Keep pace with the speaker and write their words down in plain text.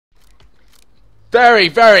Very,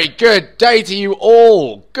 very good day to you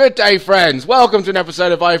all. Good day, friends. Welcome to an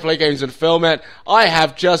episode of I Play Games and Film It. I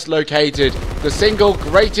have just located the single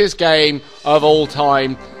greatest game of all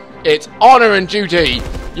time. It's Honor and Duty,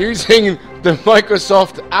 using the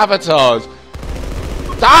Microsoft avatars.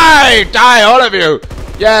 Die, all of you.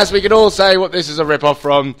 Yes, we can all say what this is a rip-off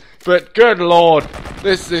from, but good lord,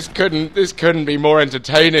 this couldn't be more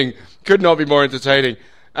entertaining. Could not be more entertaining.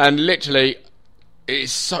 And literally,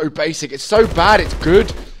 it's so basic. It's so bad. It's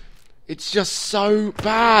good. It's just so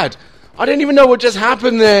bad. I don't even know what just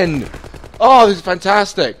happened then. Oh, this is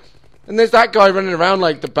fantastic. And there's that guy running around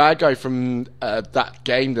like the bad guy from that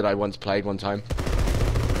game that I once played one time.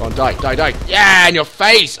 Go on, die. Yeah, in your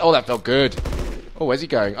face. Oh, that felt good. Oh, where's he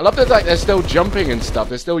going? I love that like they're still jumping and stuff.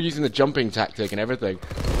 They're still using the jumping tactic and everything.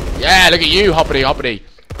 Yeah, look at you, hoppity.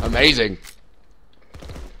 Amazing.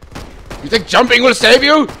 You think jumping will save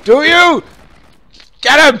you? Do you?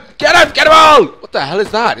 Get him all! What the hell is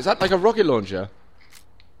that? Is that like a rocket launcher?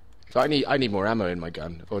 So I need more ammo in my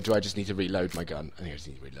gun. Or do I just need to reload my gun? I think I just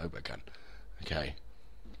need to reload my gun. Okay.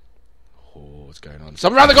 Oh, what's going on?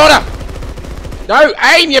 Someone around the corner! No,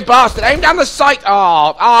 aim, you bastard! Aim down the sight! Come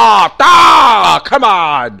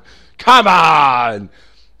on!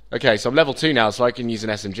 Okay, so I'm level 2 now, so I can use an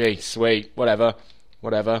SMG. Sweet. Whatever.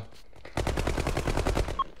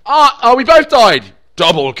 Oh, we both died!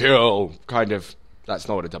 Double kill! Kind of. That's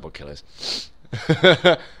not what a double kill is.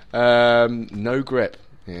 No grip.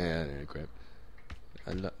 Yeah, no grip.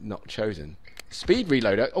 Not chosen. Speed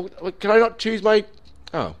reloader. Oh, can I not choose my...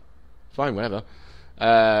 Oh. Fine, whatever.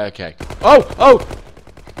 Okay. Oh!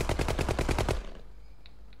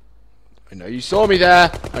 I know you saw me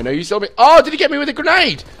there. Oh, did he get me with a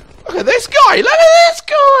grenade? Look at this guy.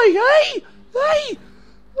 Hey!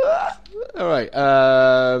 Alright,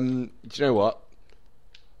 do you know what?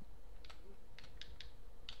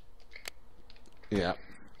 Yeah.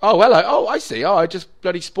 Oh, hello. Oh, I see. Oh, I just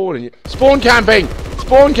bloody spawned in you. Spawn camping!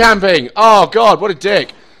 Oh, God, what a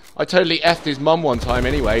dick. I totally effed his mum one time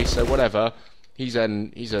anyway, so whatever. He's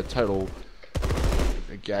a total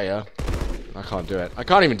gayer. I can't do it. I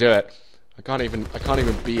can't even do it. I can't even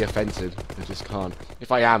be offensive. I just can't.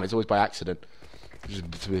 If I am, it's always by accident. Just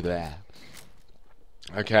there.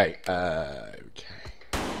 Okay.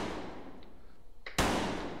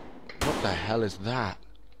 What the hell is that?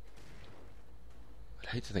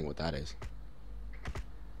 I hate to think what that is.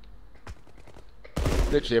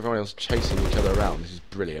 Literally everyone else chasing each other around. This is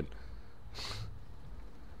brilliant.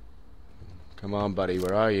 Come on, buddy.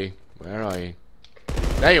 Where are you? There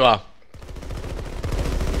you are.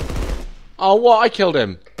 Oh, what? I killed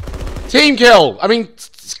him. Team kill. I mean,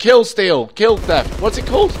 kill steal. Kill theft. What's it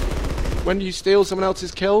called? When you steal someone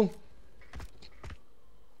else's kill?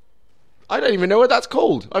 I don't even know what that's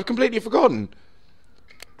called. I've completely forgotten.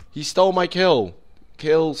 He stole my kill.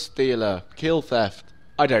 Kill stealer. Kill theft.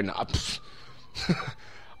 I don't know.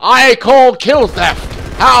 I call kill theft.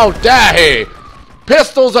 How dare he?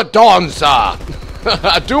 Pistols at dawn, sir.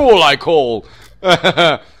 A duel I call.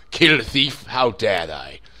 Kill thief. How dare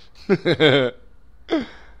they?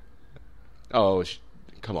 Oh,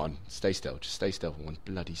 come on. Stay still. Just stay still for one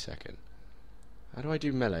bloody second. How do I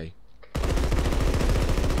do melee?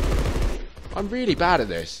 I'm really bad at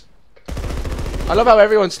this. I love how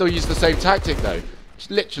everyone still uses the same tactic though. Just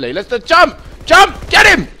literally, let's jump! Get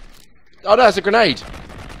him! Oh no, that's a grenade.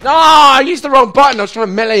 No, I used the wrong button. I was trying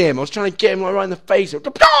to melee him. I was trying to get him right in the face.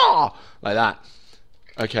 Like that.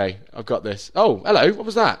 Okay, I've got this. Oh, hello. What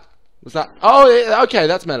was that? Oh, okay,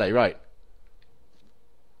 that's melee, right.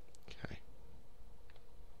 Okay.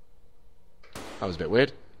 That was a bit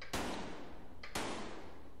weird.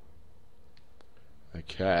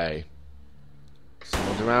 Okay.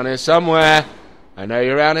 Someone's around here somewhere. I know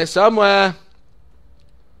you're around here somewhere.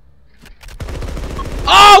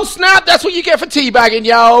 Oh, snap! That's what you get for teabagging,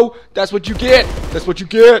 yo! That's what you get.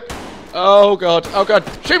 Oh, God.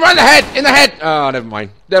 Shoot him right in the head! Oh, never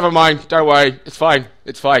mind. Don't worry. It's fine.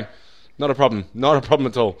 Not a problem.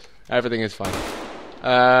 At all. Everything is fine.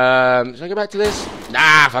 Should I go back to this?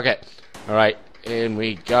 Nah, fuck it. Alright, in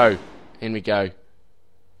we go.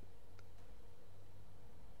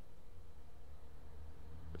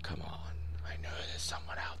 Come on. I know there's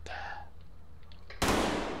someone out there.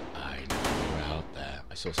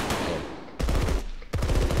 I saw someone here.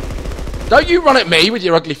 Don't you run at me with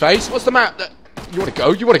your ugly face. What's the matter? You want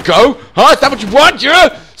to go? Huh? Is that what you want?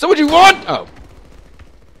 Yeah? Is that what you want? Oh.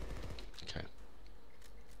 Okay.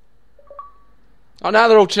 Oh, now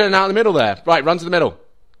they're all chilling out in the middle there. Right, run to the middle.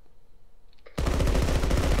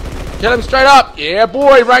 Kill him straight up. Yeah,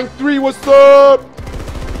 boy. Rank 3, what's up?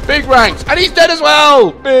 Big ranks. And he's dead as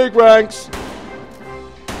well. Big ranks.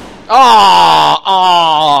 Ah!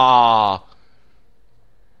 Ah!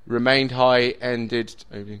 Remained high, ended.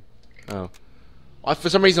 Oh. For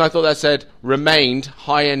some reason I thought that said remained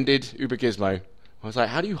high-ended Uber Gizmo. I was like,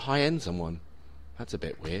 how do you high-end someone? That's a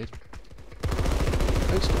bit weird.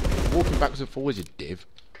 Thanks for walking backwards and forwards, you div.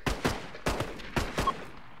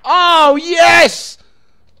 Oh, yes!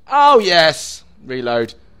 Oh, yes!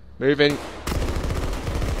 Reload. Moving.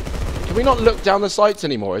 Can we not look down the sights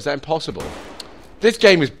anymore? Is that impossible? This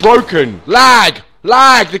game is broken. Lag!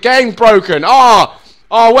 Lag! The game's broken. Ah!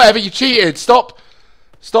 Oh, whatever. You cheated. Stop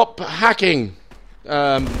hacking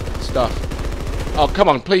stuff. Oh, come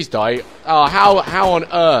on. Please die. Oh, how on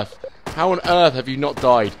earth? How on earth have you not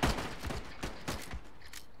died?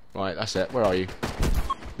 Right, that's it. Where are you?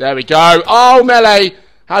 There we go. Oh, melee!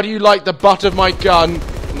 How do you like the butt of my gun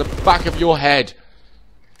on the back of your head?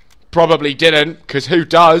 Probably didn't, because who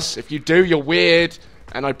does? If you do, you're weird.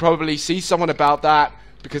 And I'd probably see someone about that,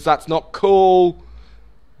 because that's not cool.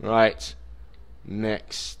 Right.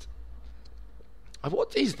 Next.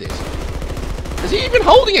 What is this? Is he even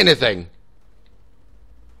holding anything?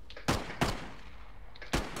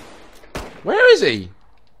 Where is he?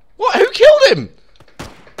 What? Who killed him?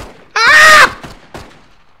 Ah!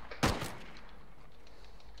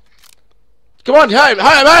 Come on, home!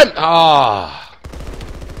 Ah!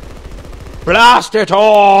 Blast it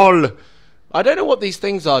all! I don't know what these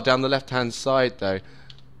things are down the left-hand side, though.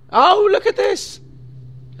 Oh, look at this!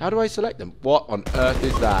 How do I select them? What on earth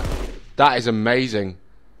is that? That is amazing.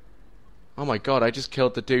 Oh my god, I just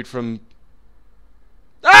killed the dude from...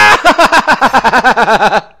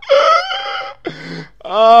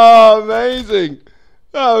 Oh, amazing!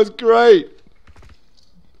 That was great.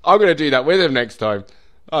 I'm going to do that with him next time.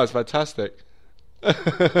 Oh, it's fantastic.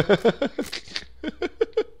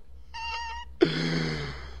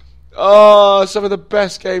 Oh, some of the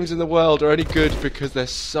best games in the world are only good because they're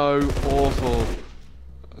so awful.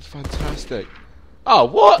 That's fantastic. Oh,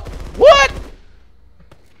 what? What?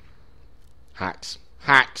 Hacks.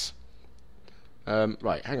 Hacks.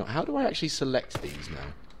 Right, hang on. How do I actually select these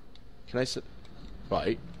now? Can I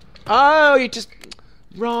right. Oh, you just...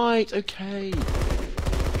 Right, okay.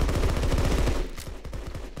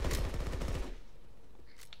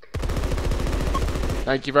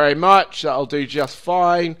 Thank you very much. That'll do just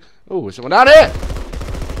fine. Oh, is someone out here?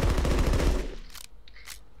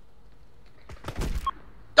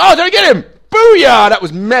 Oh, did I get him? Booyah! That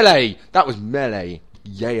was melee. That was melee.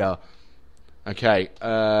 Yeah. Okay.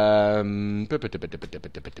 I'll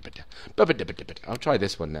try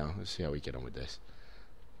this one now. Let's see how we get on with this.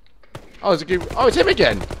 Oh, it's a good... Oh, it's him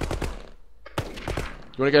again. You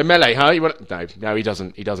want to go melee, huh? You want... No, he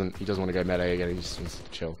doesn't. He doesn't want to go melee again. He just wants to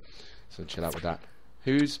chill. So chill out with that.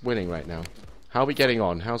 Who's winning right now? How are we getting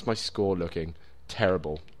on? How's my score looking?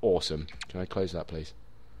 Terrible. Awesome. Can I close that, please?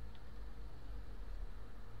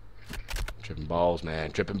 Tripping balls,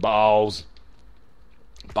 man. Tripping balls.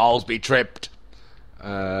 Balls be tripped.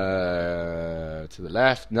 To the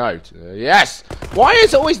left. No. Yes! Why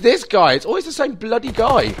is it always this guy? It's always the same bloody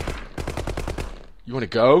guy. You want to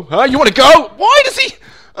go? Huh? You want to go? Why does he...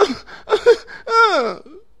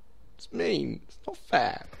 It's mean. It's not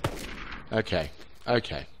fair. Okay.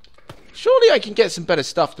 Okay. Surely I can get some better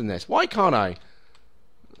stuff than this. Why can't I?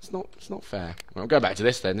 It's not fair. Well, I'll go back to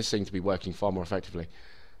this then. This seems to be working far more effectively.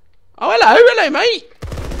 Oh, hello. Hello, mate.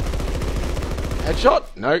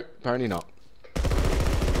 Headshot? No, apparently not.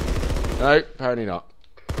 No, apparently not.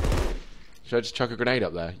 Should I just chuck a grenade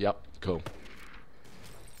up there? Yep, cool.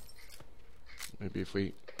 Maybe if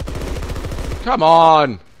we... Come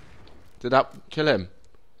on! Did that kill him?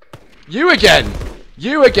 You again!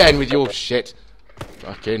 You again with your shit.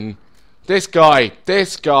 Fucking... This guy.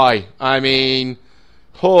 This guy. I mean...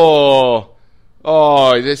 Oh...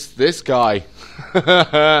 Oh, this guy.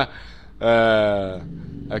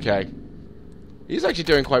 Okay. He's actually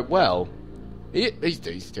doing quite well. He's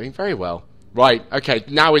doing very well. Right, okay,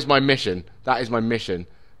 now is my mission. That is my mission.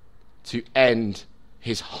 To end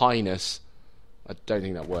His Highness. I don't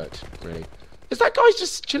think that worked, really. Is that guy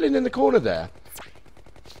just chilling in the corner there?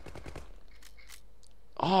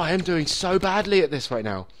 Oh, I am doing so badly at this right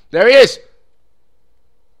now. There he is!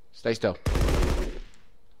 Stay still.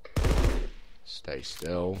 Stay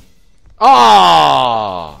still.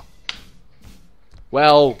 Ah!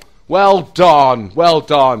 Well done. Well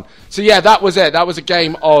done. So yeah, that was it. That was a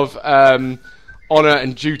game of Honor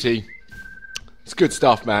and Duty. It's good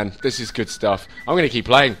stuff, man. This is good stuff. I'm going to keep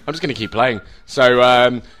playing. I'm just going to keep playing.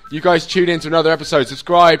 So you guys tune in to another episode.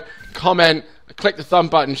 Subscribe, comment, click the thumb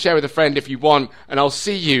button, share with a friend if you want. And I'll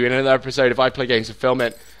see you in another episode if I play games and film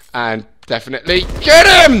it. And definitely get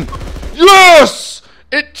him! Yes!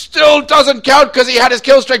 It still doesn't count because he had his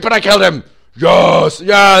kill streak, but I killed him. Yes,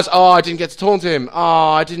 yes. Oh, I didn't get to taunt him. Oh,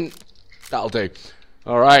 I didn't. That'll do.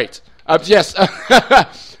 All right. Yes.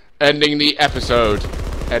 Ending the episode.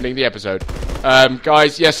 Ending the episode.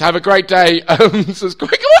 Guys, yes, have a great day.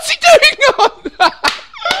 Subscribe. What's he doing on?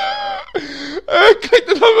 Click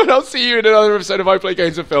the button and I'll see you in another episode of I Play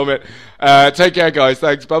Games and Film It. Take care, guys.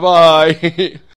 Thanks. Bye-bye.